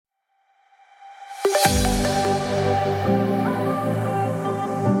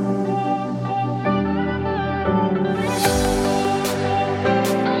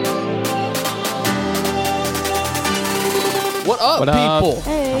What up, people?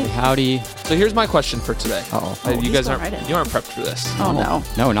 Hey. Howdy. So here's my question for today. You guys aren't prepped for this. Oh, no.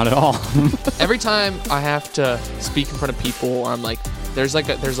 No, not at all. Every time I have to speak in front of people, I'm like, there's like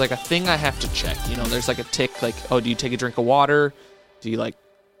a thing I have to check. You know, there's like a tick, like, oh, do you take a drink of water? Do you like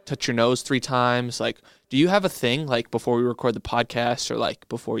touch your nose 3 times? Like, do you have a thing like before we record the podcast or like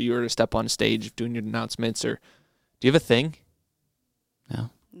before you were to step on stage doing your announcements, or do you have a thing?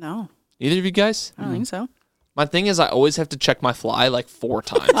 No. Either of you guys? I don't think so. My thing is I always have to check my fly like 4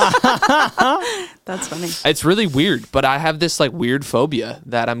 times. That's funny. It's really weird, but I have this like weird phobia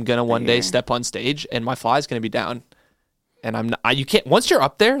that I'm going to one day step on stage and my fly's going to be down. And I'm not, you can't, once you're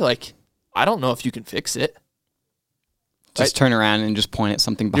up there, like, I don't know if you can fix it. Just turn around and just point at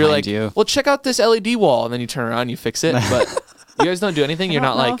something behind You're like, you. well, check out this LED wall. And then you turn around and you fix it. But you guys don't do anything. You're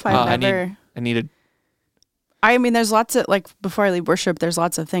not like, I need a. I mean, there's lots of, like, before I leave worship, there's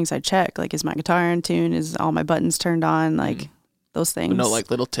lots of things I check. Like, is my guitar in tune? Is all my buttons turned on? Like, those things. But no, like,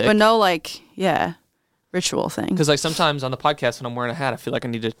 little tick. But no, like, ritual thing. Because, like, sometimes on the podcast when I'm wearing a hat, I feel like I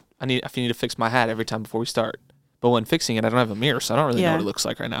need to fix my hat every time before we start. But when fixing it, I don't have a mirror, so I don't really know what it looks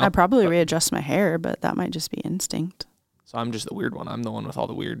like right now. I probably readjust my hair, but that might just be instinct. So I'm just the weird one. I'm the one with all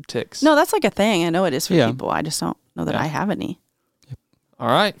the weird ticks. No, that's like a thing. I know it is for people. I just don't know that I have any. Yep. All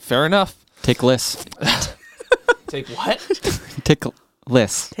right. Fair enough. Tickless. Take what? Tickless.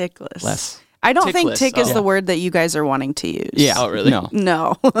 Tickless. I don't think tick is the word that you guys are wanting to use. Yeah. Oh, really?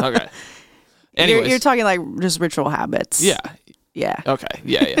 No. Okay. Anyways. You're talking like just ritual habits. Yeah. Yeah. Okay.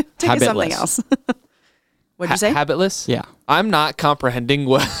 Yeah. Tick is something else. What'd you say? Habitless? Yeah. I'm not comprehending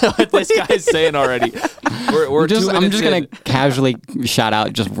what this guy's saying already. I'm just going to casually shout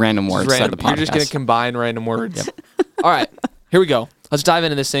out just random words at the podcast. You're just going to combine random words. Yep. All right. Here we go. Let's dive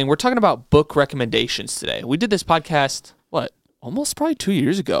into this thing. We're talking about book recommendations today. We did this podcast, almost probably 2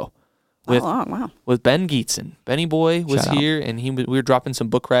 years ago. With Ben Geetson. Benny Boy was here, and we were dropping some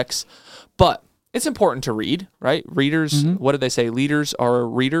book recs. But it's important to read, right? Readers, what do they say? Leaders are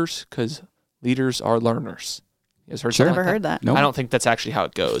readers because leaders are learners. You guys heard something Never like heard that. Nope. I don't think that's actually how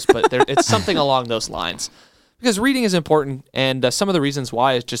it goes, but it's something along those lines. Because reading is important, and some of the reasons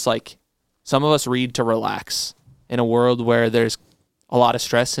why is just like some of us read to relax. In a world where there's a lot of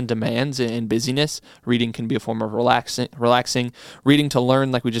stress and demands and busyness, reading can be a form of relaxing. Reading to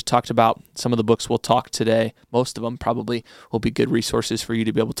learn, like we just talked about, some of the books we'll talk today, most of them probably will be good resources for you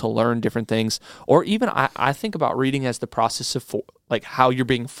to be able to learn different things. Or even I think about reading as the process of like how you're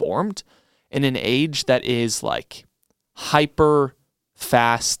being formed in an age that is like hyper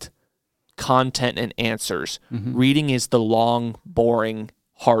fast content and answers. Reading is the long, boring,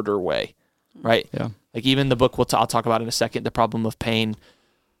 harder way, right? Yeah. Like even the book I'll talk about in a second, The Problem of Pain.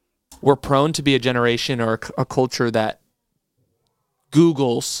 We're prone to be a generation or a culture that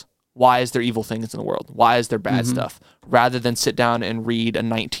Googles why is there evil things in the world? Why is there bad stuff? Rather than sit down and read a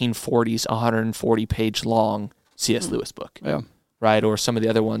 1940s, 140-page long C.S. Lewis book. Yeah. Right? Or some of the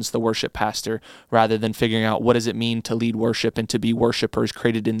other ones, The Worship Pastor, rather than figuring out what does it mean to lead worship and to be worshipers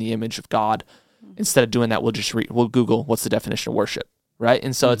created in the image of God. Instead of doing that, we'll Google what's the definition of worship, right?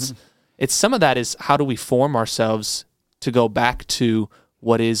 And so it's some of that is how do we form ourselves to go back to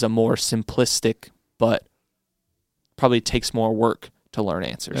what is a more simplistic, but probably takes more work to learn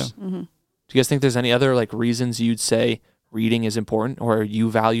answers. Yeah. Do you guys think there's any other like reasons you'd say reading is important or you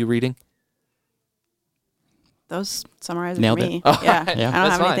value reading? Those summarize it Nailed for me. it. Yeah. Yeah. I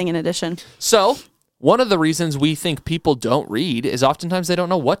don't have anything in addition. So one of the reasons we think people don't read is oftentimes they don't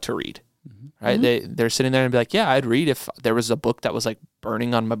know what to read. Right? They're sitting there and be like, yeah, I'd read if there was a book that was like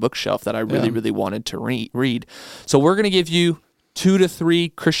burning on my bookshelf that I really, really wanted to read. So we're going to give you 2 to 3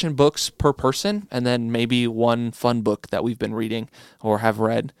 Christian books per person, and then maybe one fun book that we've been reading or have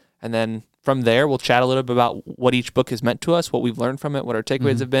read. And then from there, we'll chat a little bit about what each book has meant to us, what we've learned from it, what our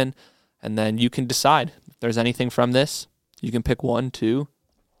takeaways have been. And then you can decide if there's anything from this. You can pick 1, 2,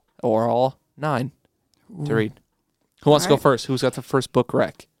 or all 9 to read. Who wants to go first? Who's got the first book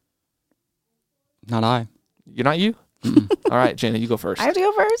rec? Not I. You're not you? All right, Jaena, you go first. I have to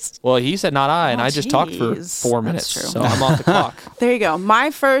go first? Well, he said not I, and I just talked for 4 minutes, so I'm off the clock. There you go.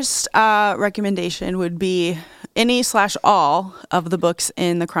 My first recommendation would be any/all of the books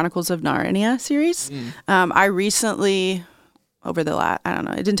in the Chronicles of Narnia series. I recently, I don't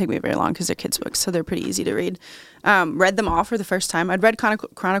know, it didn't take me very long because they're kids' books, so they're pretty easy to read. Read them all for the first time. I'd read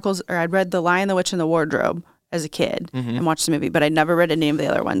Chronicles, or I'd read The Lion, the Witch, and the Wardrobe as a kid and watched the movie, but I'd never read any of the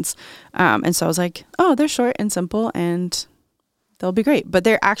other ones. And so I was like, oh, they're short and simple and they'll be great. But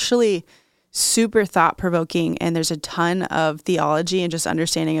they're actually super thought-provoking, and there's a ton of theology and just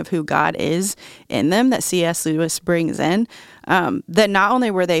understanding of who God is in them that C.S. Lewis brings in, that not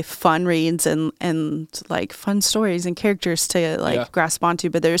only were they fun reads and like fun stories and characters to grasp onto,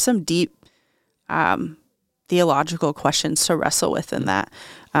 but there's some deep theological questions to wrestle with in that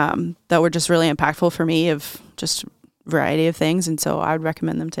were just really impactful for me, of just variety of things, and so I would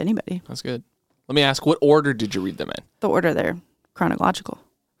recommend them to anybody. That's good. Let me ask, what order did you read them in? The order, they're chronological.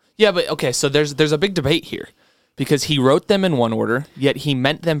 Yeah, but okay, so there's a big debate here, because he wrote them in one order, yet he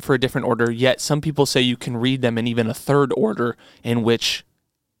meant them for a different order, yet some people say you can read them in even a third order in which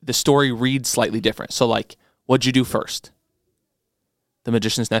the story reads slightly different. So like, what'd you do first? The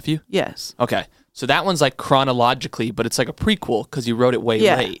Magician's Nephew? Yes. Okay, so that one's like chronologically, but it's like a prequel because you wrote it way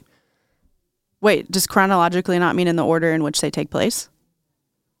late. Wait, does chronologically not mean in the order in which they take place?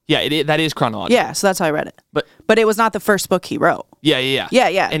 Yeah, that is chronological. Yeah, so that's how I read it. But it was not the first book he wrote. Yeah.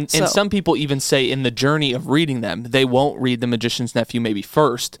 Yeah. And some people even say in the journey of reading them, they won't read The Magician's Nephew maybe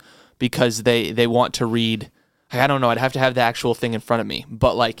first because they want to read, I don't know, I'd have to have the actual thing in front of me.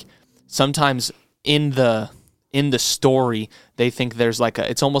 But like sometimes in the story, they think there's like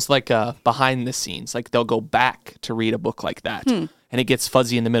it's almost like a behind the scenes. Like they'll go back to read a book like that. And it gets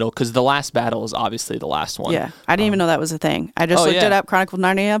fuzzy in the middle because the last battle is obviously the last one. Yeah, I didn't even know that was a thing. I just looked it up. Chronicle of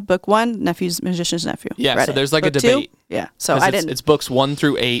Narnia, book 1, Magician's Nephew. Yeah, Read so it. there's like book a debate. 2, yeah, so I didn't. It's books 1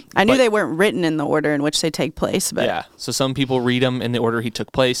 through 8. I knew they weren't written in the order in which they take place, but yeah. So some people read them in the order he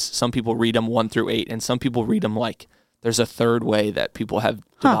took place. Some people read them 1 through 8, and some people read them like there's a third way that people have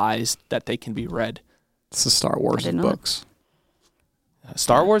devised that they can be read. It's the Star Wars of books.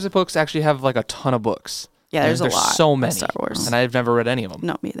 Star Wars books actually have like a ton of books. Yeah, there's a lot. So many. Star Wars. And I've never read any of them.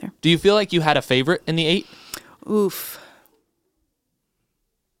 No, me either. Do you feel like you had a favorite in the 8? Oof.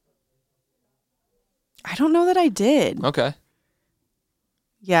 I don't know that I did. Okay.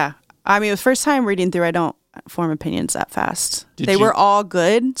 Yeah. I mean, it was first time reading through. I don't form opinions that fast. They were all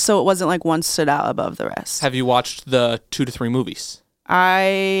good, so it wasn't like one stood out above the rest. Have you watched the 2 to 3 movies?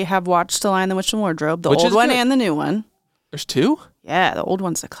 I have watched The Lion, the Witch, and the Wardrobe, the old one and the new one. There's 2? Yeah, the old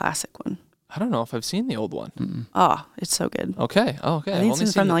one's the classic one. I don't know if I've seen the old one. Mm-mm. Oh, it's so good. Okay. Oh, okay. I think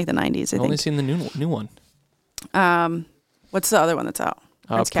it's from like the 90s, I've only seen the new one. What's the other one that's out?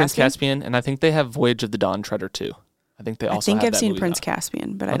 Prince Caspian, and I think they have Voyage of the Dawn Treader too. I think they also I've that seen movie Prince out.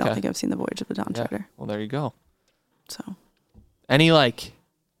 Caspian, but I don't think I've seen the Voyage of the Dawn Treader. Well, there you go. So, any like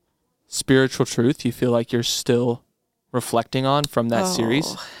spiritual truth you feel like you're still reflecting on from that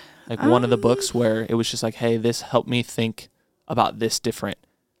series? Like one of the books where it was just like, hey, this helped me think about this different.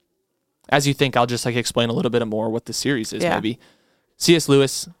 As you think, I'll just like explain a little bit more what the series is maybe. C.S.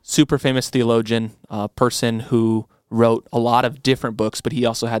 Lewis, super famous theologian, person who wrote a lot of different books, but he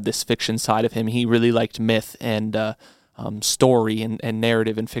also had this fiction side of him. He really liked myth and story and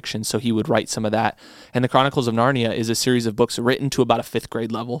narrative and fiction, so he would write some of that. And the Chronicles of Narnia is a series of books written to about a 5th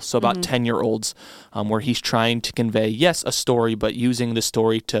grade level, so about 10-year-olds, where he's trying to convey, yes, a story, but using the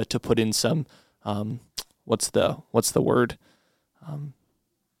story to put in some, what's the word?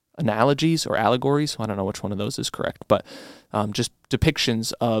 Analogies or allegories. I don't know which one of those is correct, but just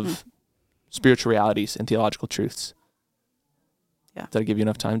depictions of spiritual realities and theological truths. Yeah. Did I give you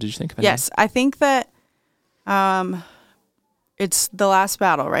enough time? Did you think of anything? Yes, I think that it's The Last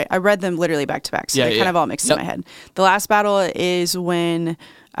Battle, right? I read them literally back to back, so they kind of all mixed in my head. The Last Battle is when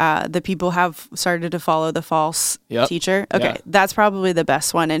the people have started to follow the false teacher. Okay, that's probably the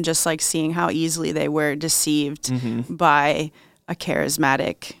best one, and just like seeing how easily they were deceived by a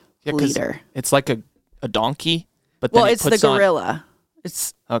charismatic leader. It's like a donkey, but then it's the gorilla.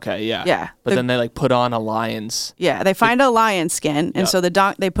 It's okay, yeah. Yeah. But then they like put on a lion's. Yeah, they find a lion skin, and so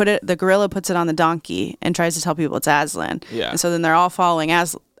the gorilla puts it on the donkey and tries to tell people it's Aslan. Yeah. And so then they're all following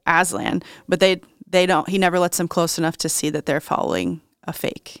Aslan, but they don't. He never lets them close enough to see that they're following a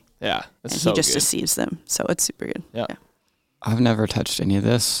fake. Yeah, that's and so he just good. deceives them. So it's super good. Yeah. I've never touched any of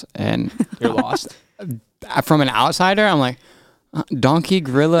this, and you're lost. From an outsider, I'm like, donkey,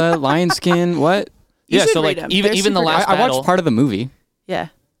 gorilla, lion skin, what? Yeah, so like even the last battle. I watched part of the movie. Yeah.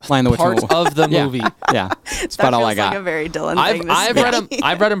 Lion the Witch Part of the movie. Yeah. That's about all I got. Like a very Dylan thing.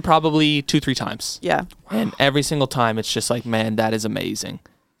 I've read them probably 2-3 times. Yeah. And every single time it's just like, man, that is amazing.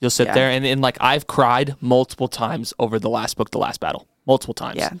 You'll sit there and like I've cried multiple times over the last book, The Last Battle. Multiple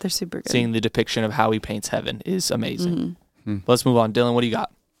times. Yeah, they're super good. Seeing the depiction of how he paints heaven is amazing. Let's move on. Dylan, what do you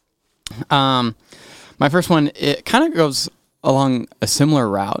got? My first one, it kind of goes along a similar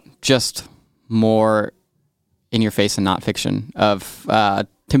route, just more in your face and not fiction, of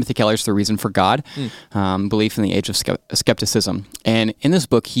Timothy Keller's The Reason for God, Belief in the Age of Skepticism. And in this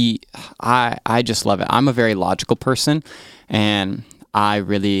book, I just love it. I'm a very logical person, and I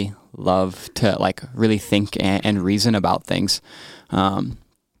really love to like really think and reason about things. And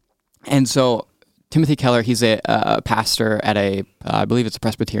so Timothy Keller, he's a pastor at I believe it's a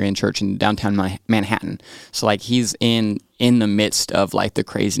Presbyterian church in downtown Manhattan. So like he's in the midst of like the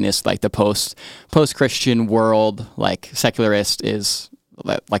craziness, like the post-Christian world, like secularist is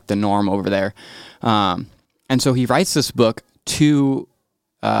like the norm over there. And so he writes this book to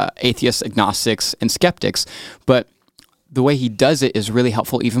atheists, agnostics, and skeptics, but the way he does it is really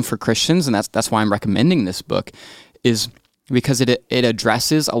helpful even for Christians, and that's why I'm recommending this book, is because it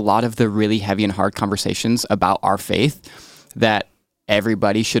addresses a lot of the really heavy and hard conversations about our faith that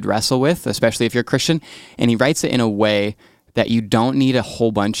everybody should wrestle with, especially if you're a Christian. And he writes it in a way that you don't need a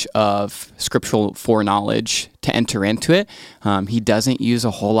whole bunch of scriptural foreknowledge to enter into it. He doesn't use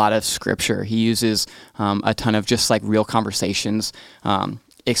a whole lot of scripture. He uses a ton of just like real conversations,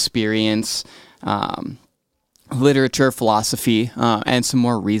 experience, literature, philosophy, and some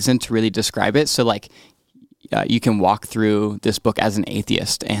more reason to really describe it. So like you can walk through this book as an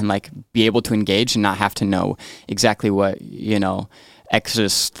atheist and like be able to engage and not have to know exactly what,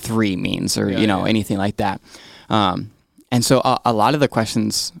 Exodus 3 means or, anything like that. And so a lot of the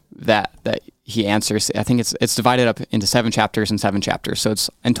questions that he answers, I think it's divided up into 7 chapters and 7 chapters. So it's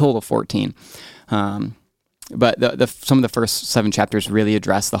in total 14. But some of the first 7 chapters really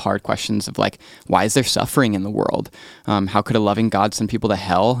address the hard questions of like, why is there suffering in the world? How could a loving God send people to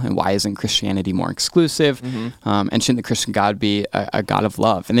hell? And why isn't Christianity more exclusive? And shouldn't the Christian God be a God of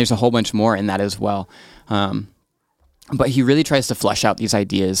love? And there's a whole bunch more in that as well. But he really tries to flesh out these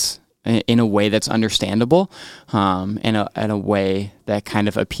ideas in a way that's understandable, in a way that kind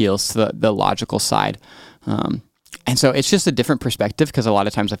of appeals to the logical side. And so it's just a different perspective because a lot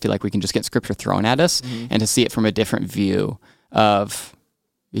of times I feel like we can just get scripture thrown at us and to see it from a different view of,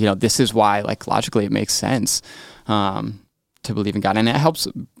 this is why, like, logically it makes sense to believe in God. And it helps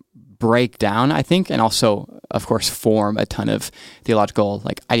break down, I think, and also, of course, form a ton of theological,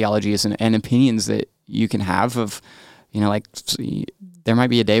 like, ideologies and opinions that you can have of, there might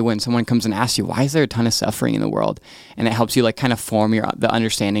be a day when someone comes and asks you, why is there a ton of suffering in the world? And it helps you, like, kind of form the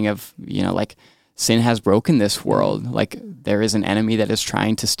understanding of, sin has broken this world. Like there is an enemy that is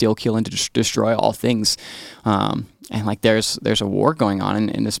trying to steal, kill, and destroy all things. And like there's a war going on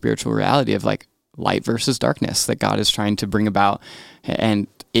in the spiritual reality of like light versus darkness that God is trying to bring about and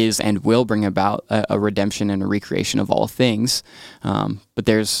will bring about a redemption and a recreation of all things. But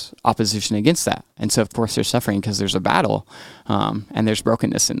there's opposition against that. And so of course there's suffering because there's a battle and there's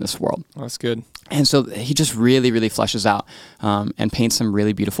brokenness in this world. That's good. And so he just really, really fleshes out and paints some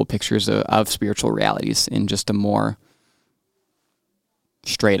really beautiful pictures of spiritual realities in just a more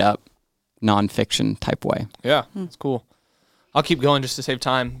straight up nonfiction type way. Yeah, that's cool. I'll keep going just to save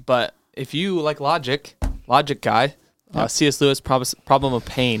time. But if you like logic guy, C.S. Lewis, Problem of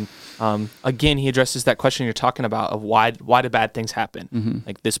Pain. Again, he addresses that question you're talking about of why do bad things happen?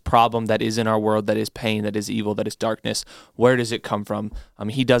 Like this problem that is in our world, that is pain, that is evil, that is darkness. Where does it come from?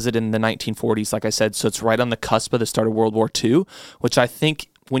 He does it in the 1940s, like I said, so it's right on the cusp of the start of World War II, which I think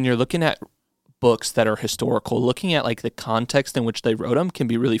when you're looking at books that are historical, looking at like the context in which they wrote them can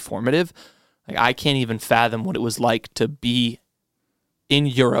be really formative. Like I can't even fathom what it was like to be in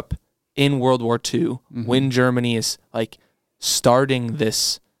Europe in World War II when Germany is like starting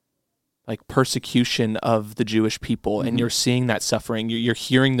this like persecution of the Jewish people and you're seeing that suffering. You're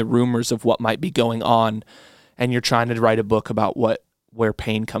hearing the rumors of what might be going on and you're trying to write a book about where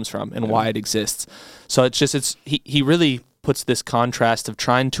pain comes from and why it exists. So he really puts this contrast of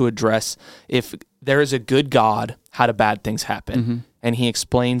trying to address if there is a good God, how do bad things happen? And he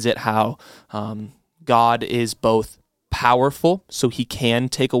explains it how God is both powerful, so he can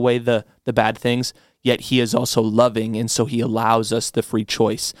take away the bad things, yet he is also loving, and so he allows us the free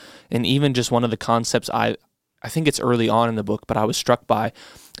choice. And even just one of the concepts, I think it's early on in the book, but I was struck by,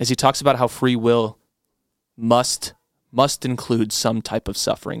 is he talks about how free will must include some type of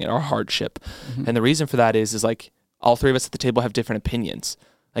suffering or hardship. And the reason for that is like all three of us at the table have different opinions.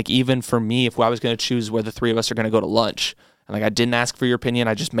 Like even for me, if I was going to choose where the three of us are going to go to lunch, and like I didn't ask for your opinion,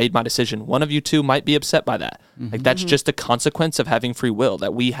 I just made my decision. One of you two might be upset by that. Like that's just a consequence of having free will,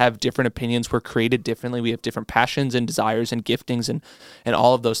 that we have different opinions, we're created differently, we have different passions and desires and giftings and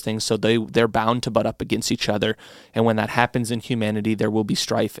all of those things. So they're bound to butt up against each other. And when that happens in humanity, there will be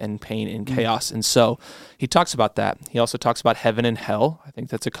strife and pain and chaos. And so he talks about that. He also talks about heaven and hell. I think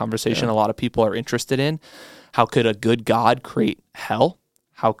that's a conversation a lot of people are interested in. How could a good God create hell?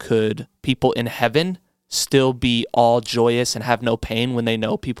 How could people in heaven still be all joyous and have no pain when they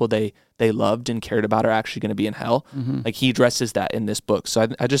know people they loved and cared about are actually going to be in hell? Like he addresses that in this book. So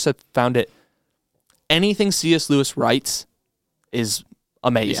I just have found it, anything C.S. Lewis writes is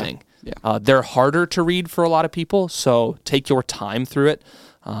amazing. Yeah. They're harder to read for a lot of people, so take your time through it.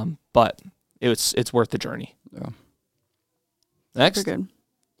 But it's worth the journey. Yeah. Next. Super good.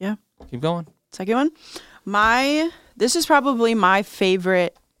 Yeah. Keep going. Second one. This is probably my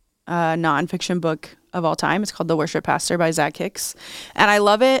favorite nonfiction book of all time. It's called The Worship Pastor by Zach Hicks. And I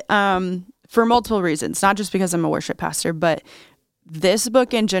love it for multiple reasons, not just because I'm a worship pastor, but this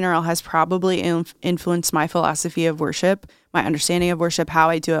book in general has probably influenced my philosophy of worship, my understanding of worship, how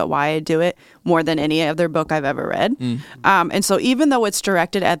I do it, why I do it, more than any other book I've ever read. And so even though it's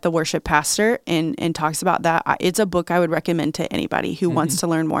directed at the worship pastor and talks about that, it's a book I would recommend to anybody who wants to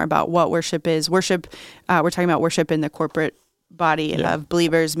learn more about what worship is. Worship, we're talking about worship in the corporate body of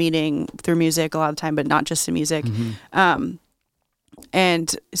believers meeting through music a lot of the time, but not just in music.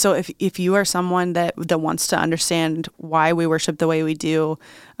 And so if you are someone that wants to understand why we worship the way we do,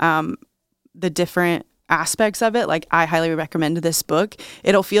 the different aspects of it, like I highly recommend this book.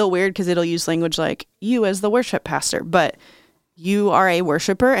 It'll feel weird because it'll use language like you as the worship pastor, but you are a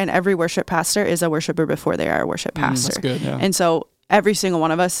worshiper, and every worship pastor is a worshiper before they are a worship pastor. That's good, yeah. And so every single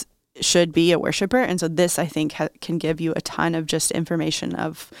one of us should be a worshiper. And so this, I think, can give you a ton of just information,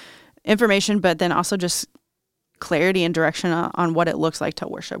 but then also just clarity and direction on what it looks like to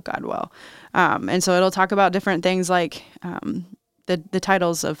worship God well. And so it'll talk about different things like the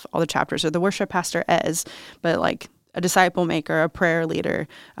titles of all the chapters are the worship pastor as, but like a disciple maker, a prayer leader,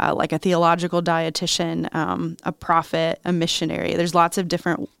 like a theological dietitian, a prophet, a missionary. There's lots of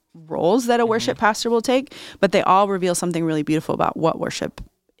different roles that a worship pastor will take, but they all reveal something really beautiful about what worship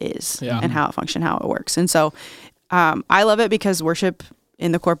is and how it functions, how it works. And so I love it because worship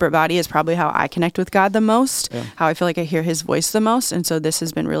in the corporate body is probably how I connect with God the most, how I feel like I hear his voice the most. And so this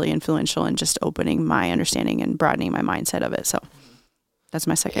has been really influential in just opening my understanding and broadening my mindset of it. So that's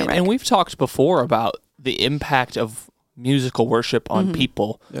my second rec. And we've talked before about the impact of musical worship on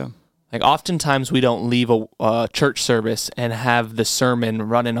people. Yeah. Like oftentimes we don't leave a church service and have the sermon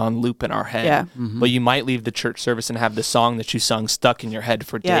running on loop in our head. Yeah. But you might leave the church service and have the song that you sung stuck in your head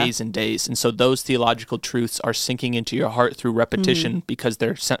for days and days. And so those theological truths are sinking into your heart through repetition because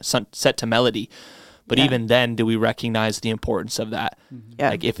they're set to melody. But even then, do we recognize the importance of that?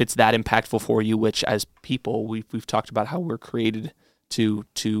 Like if it's that impactful for you, which as people, we've talked about how we're created to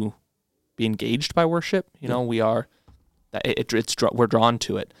be engaged by worship. You know, we are. We're drawn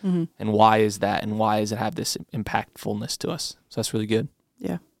to it. And why is that? And why does it have this impactfulness to us? So that's really good.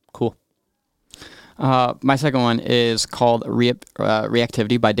 Yeah. Cool. My second one is called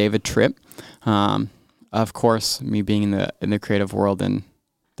Reactivity by David Tripp. Of course, me being in the creative world, and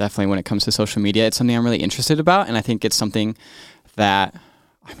definitely when it comes to social media, it's something I'm really interested about. And I think it's something that,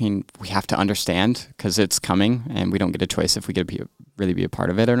 we have to understand because it's coming and we don't get a choice if we get to really be a part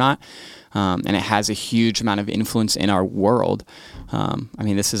of it or not. And it has a huge amount of influence in our world.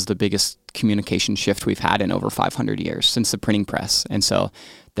 This is the biggest communication shift we've had in over 500 years since the printing press. And so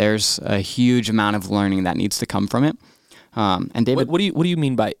there's a huge amount of learning that needs to come from it. And David, what do you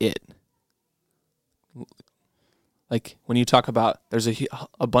mean by it? Like when you talk about there's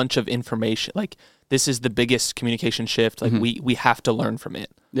a bunch of information, like this is the biggest communication shift. Like we have to learn from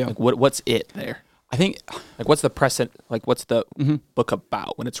it. Yeah. Like what's it there? I think, like, what's the precedent? Like, what's the book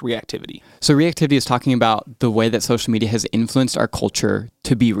about when it's reactivity? So reactivity is talking about the way that social media has influenced our culture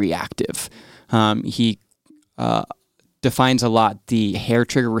to be reactive. He defines a lot the hair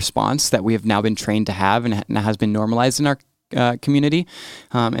trigger response that we have now been trained to have and has been normalized in our community.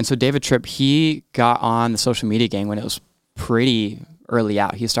 And so David Tripp, he got on the social media gang when it was pretty early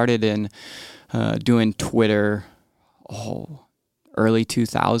out. He started in doing Twitter, early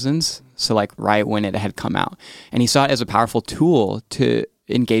 2000s. So like right when it had come out. And he saw it as a powerful tool to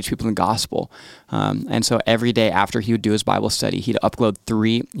engage people in the gospel. And so every day after he would do his Bible study, he'd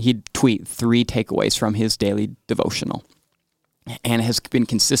tweet 3 takeaways from his daily devotional. And has been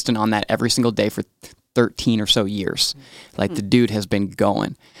consistent on that every single day for 13 or so years. Like the dude has been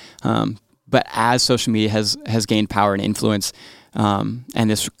going. But as social media has gained power and influence, and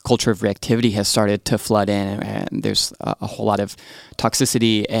this culture of reactivity has started to flood in, and there's a whole lot of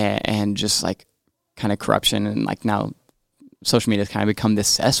toxicity and just like kind of corruption, and like now social media has kind of become this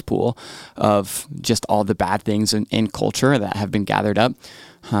cesspool of just all the bad things in culture that have been gathered up,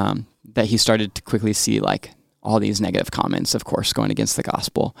 that he started to quickly see like all these negative comments, of course, going against the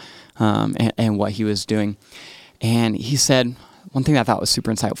gospel, and what he was doing. And he said, one thing that I thought was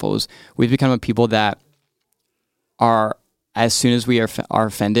super insightful was we've become a people that are, as soon as we are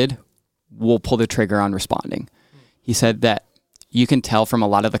offended, we'll pull the trigger on responding. He said that you can tell from a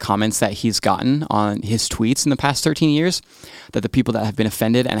lot of the comments that he's gotten on his tweets in the past 13 years that the people that have been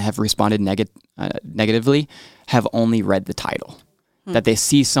offended and have responded negatively have only read the title. that they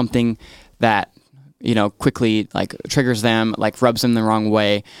see something that, quickly like triggers them, like rubs them the wrong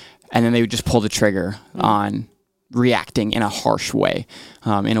way, and then they would just pull the trigger on reacting in a harsh way,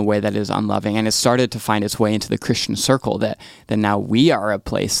 in a way that is unloving. And it started to find its way into the Christian circle that now we are a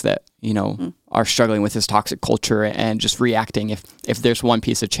place that, are struggling with this toxic culture and just reacting. If there's one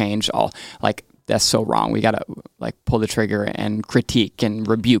piece of change, that's so wrong. We got to pull the trigger and critique and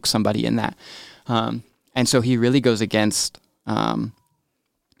rebuke somebody in that. And so he really goes against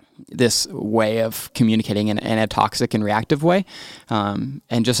this way of communicating in a toxic and reactive way, and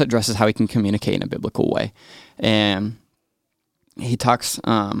just addresses how he can communicate in a biblical way. And he talks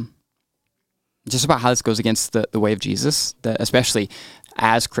just about how this goes against the way of Jesus, that especially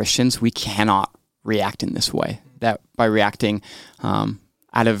as Christians, we cannot react in this way, that by reacting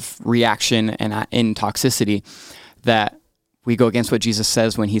out of reaction and in toxicity, that we go against what Jesus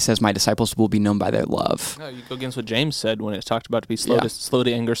says when he says, my disciples will be known by their love. No, you go against what James said when it talked about to be slow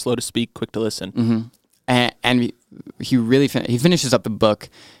to anger, slow to speak, quick to listen. Mm-hmm. And he really he finishes up the book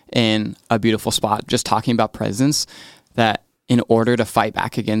in a beautiful spot, just talking about presence, that in order to fight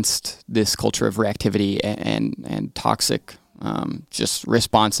back against this culture of reactivity and toxic just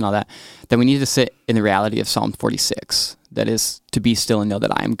response and all that, that we need to sit in the reality of Psalm 46, that is to be still and know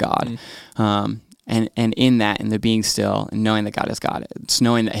that I am God. And in that, in the being still and knowing that God is God, it's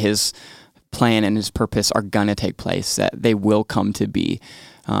knowing that his plan and his purpose are going to take place, that they will come to be.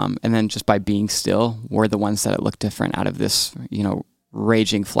 And then just by being still, we're the ones that look different out of this,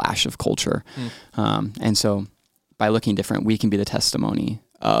 raging flash of culture. And so by looking different, we can be the testimony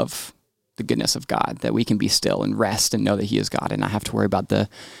of the goodness of God, that we can be still and rest and know that he is God and not have to worry about the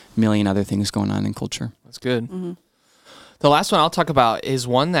million other things going on in culture. That's good. Mm-hmm. The last one I'll talk about is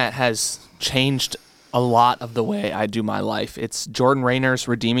one that has changed a lot of the way I do my life. It's Jordan Rayner's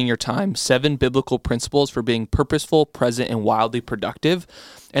Redeeming Your Time, 7 Biblical Principles for Being Purposeful, Present, and Wildly Productive.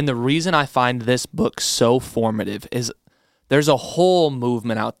 And the reason I find this book so formative is there's a whole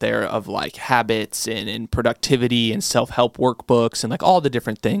movement out there of habits and productivity and self-help workbooks and all the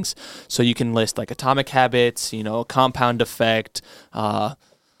different things. So you can list Atomic Habits, Compound Effect,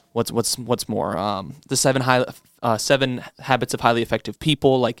 what's more, the 7 Habits of Highly Effective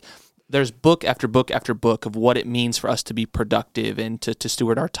People. There's book after book after book of what it means for us to be productive and to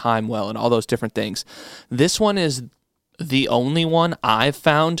steward our time well and all those different things. This one is the only one I've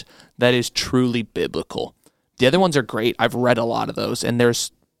found that is truly biblical. The other ones are great. I've read a lot of those, and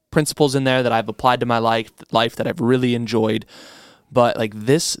there's principles in there that I've applied to my life that I've really enjoyed. But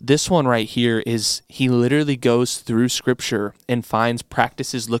this one right here is, he literally goes through scripture and finds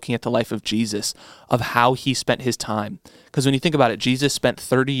practices looking at the life of Jesus, of how he spent his time. Because when you think about it, Jesus spent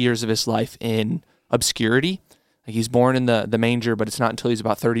 30 years of his life in obscurity. He's born in the manger, but it's not until he's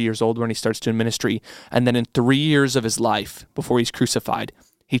about 30 years old when he starts doing ministry. And then in 3 years of his life, before he's crucified,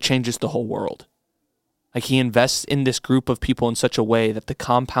 he changes the whole world. He invests in this group of people in such a way that the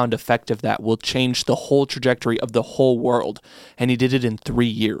compound effect of that will change the whole trajectory of the whole world. And he did it in 3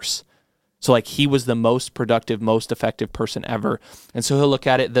 years. So he was the most productive, most effective person ever. And so he'll look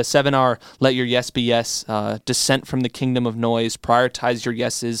at it. The 7 are: let your yes be yes, dissent from the kingdom of noise, prioritize your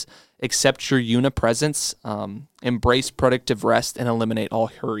yeses, accept your unipresence, embrace productive rest, and eliminate all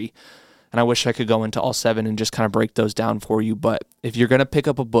hurry. And I wish I could go into all 7 and just kind of break those down for you. But if you're going to pick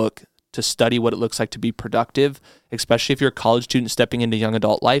up a book to study what it looks like to be productive, especially if you're a college student stepping into young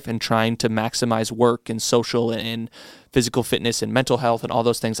adult life and trying to maximize work and social and physical fitness and mental health and all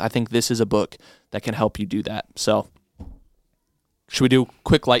those things, I think this is a book that can help you do that. So should we do a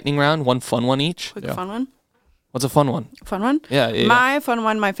quick lightning round? One fun one each? Fun one? What's a fun one? Fun one? Yeah. My fun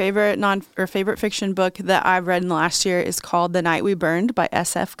one, my favorite favorite fiction book that I've read in the last year is called The Night We Burned by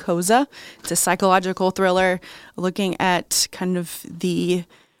S.F. Koza. It's a psychological thriller looking at kind of the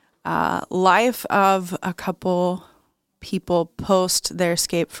life of a couple people post their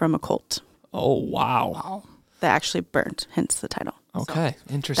escape from a cult. Oh, wow. That actually burned, hence the title. Okay,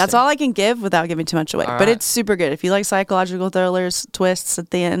 so, interesting. That's all I can give without giving too much away. All but right. It's super good. If you like psychological thrillers, twists at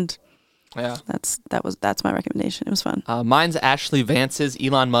the end, that's my recommendation. It was fun. Mine's Ashley Vance's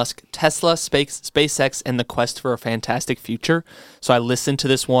Elon Musk, Tesla, SpaceX, and the Quest for a Fantastic Future. So I listened to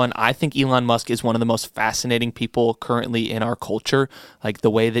this one. I think Elon Musk is one of the most fascinating people currently in our culture.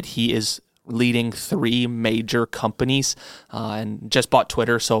 The way that he is leading 3 major companies and just bought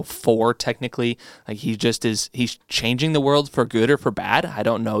Twitter, so 4 technically. He's changing the world for good or for bad. I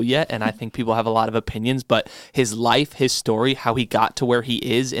don't know yet, and I think people have a lot of opinions, but his life, his story, how he got to where he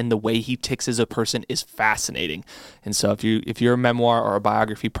is, and the way he ticks as a person is fascinating. And so if you're a memoir or a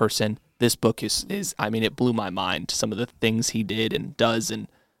biography person, this book is it blew my mind, some of the things he did and does and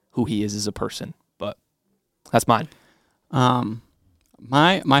who he is as a person. But that's mine.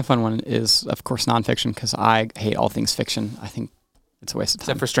 My fun one is, of course, nonfiction because I hate all things fiction. I think it's a waste of time.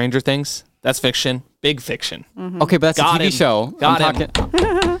 Except for Stranger Things. That's fiction. Big fiction. Okay, but that's Got a TV him. show. Got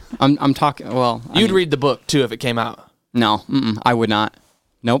him. I'm talking. Well, You'd read the book, too, if it came out. No, I would not.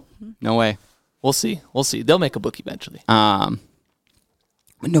 Nope, no way. We'll see. They'll make a book eventually.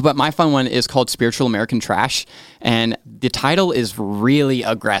 No, but my fun one is called Spiritual American Trash, and the title is really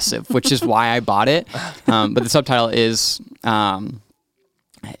aggressive, which is why I bought it. But the subtitle is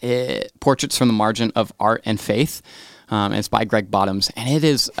Portraits from the Margin of Art and Faith, and it's by Greg Bottoms, and it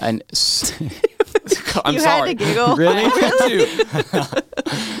is an... I'm you sorry. had to giggle. Really?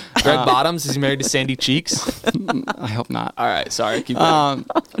 Greg Bottoms, is he married to Sandy Cheeks? I hope not. All right, sorry. Keep going.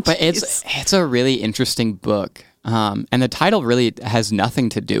 But it's a really interesting book. And the title really has nothing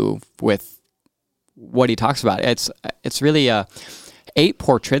to do with what he talks about. It's really 8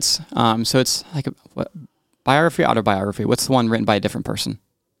 portraits. So it's like a biography, autobiography. What's the one written by a different person?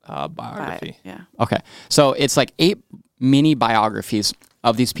 Biography. Yeah. Okay. So it's like 8 mini biographies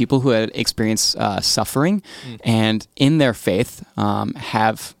of these people who had experienced suffering and in their faith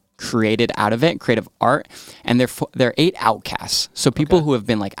have created out of it creative art, and they're 8 outcasts, so people who have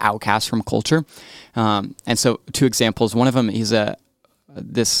been like outcasts from culture, and so 2 examples. One of them, he's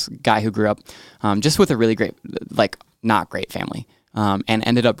this guy who grew up just with a really great, like not great family, and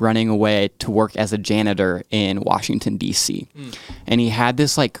ended up running away to work as a janitor in Washington D.C. And he had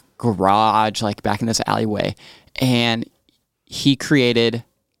this like garage like back in this alleyway, and he created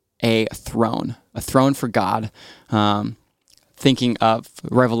a throne for God, thinking of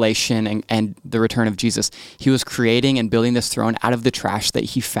Revelation and the return of Jesus. He was creating and building this throne out of the trash that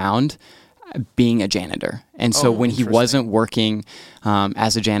he found being a janitor. And so when he wasn't working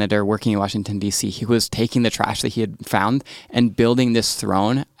as a janitor, working in Washington, D.C., he was taking the trash that he had found and building this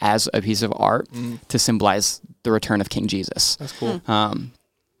throne as a piece of art to symbolize the return of King Jesus. That's cool.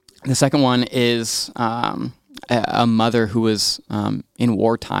 The second one is a mother who was in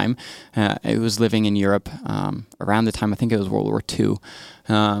wartime. It was living in Europe around the time, I think it was World War II,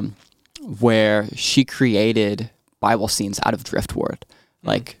 where she created Bible scenes out of driftwood.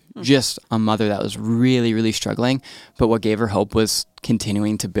 Like just a mother that was really, really struggling. But what gave her hope was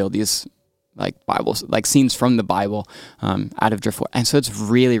continuing to build these like Bibles, like scenes from the Bible out of driftwood. And so it's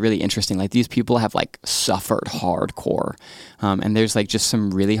really, really interesting. Like these people have like suffered hardcore. And there's like just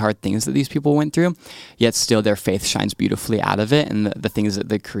some really hard things that these people went through, yet still their faith shines beautifully out of it. And the things that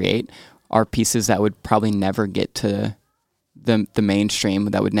they create are pieces that would probably never get to the mainstream,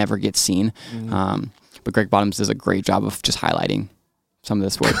 that would never get seen. But Greg Bottoms does a great job of just highlighting some of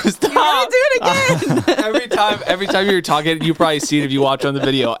this work. Stop. You gotta do it again. Every time you were talking, you probably see it if you watch on the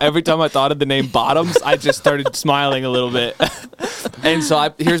video. Every time I thought of the name Bottoms, I just started smiling a little bit. And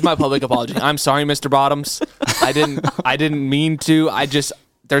so here's my public apology. I'm sorry, Mr. Bottoms. I didn't mean to.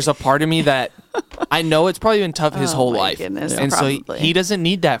 There's a part of me that I know it's probably been tough his whole life. Goodness, and probably. so he doesn't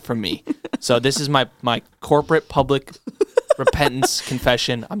need that from me. So this is my corporate public repentance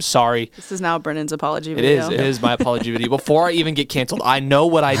confession. I'm sorry. This is now Brennan's apology It video. is my apology video. Before I even get canceled, I know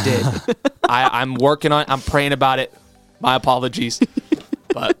what I did. I'm working on it. I'm praying about it. My apologies.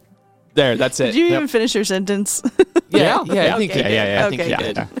 But that's it. Did you even finish your sentence? Yeah, Yeah. I think Okay, you did. good. I think Okay, you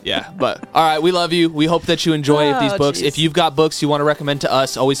good. did. Yeah, but all right, we love you. We hope that you enjoy these books. geez. If you've got books you want to recommend to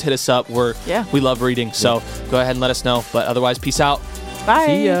us, always hit us up. We love reading, so go ahead and let us know. But otherwise, peace out. Bye.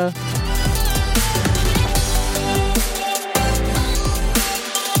 See ya.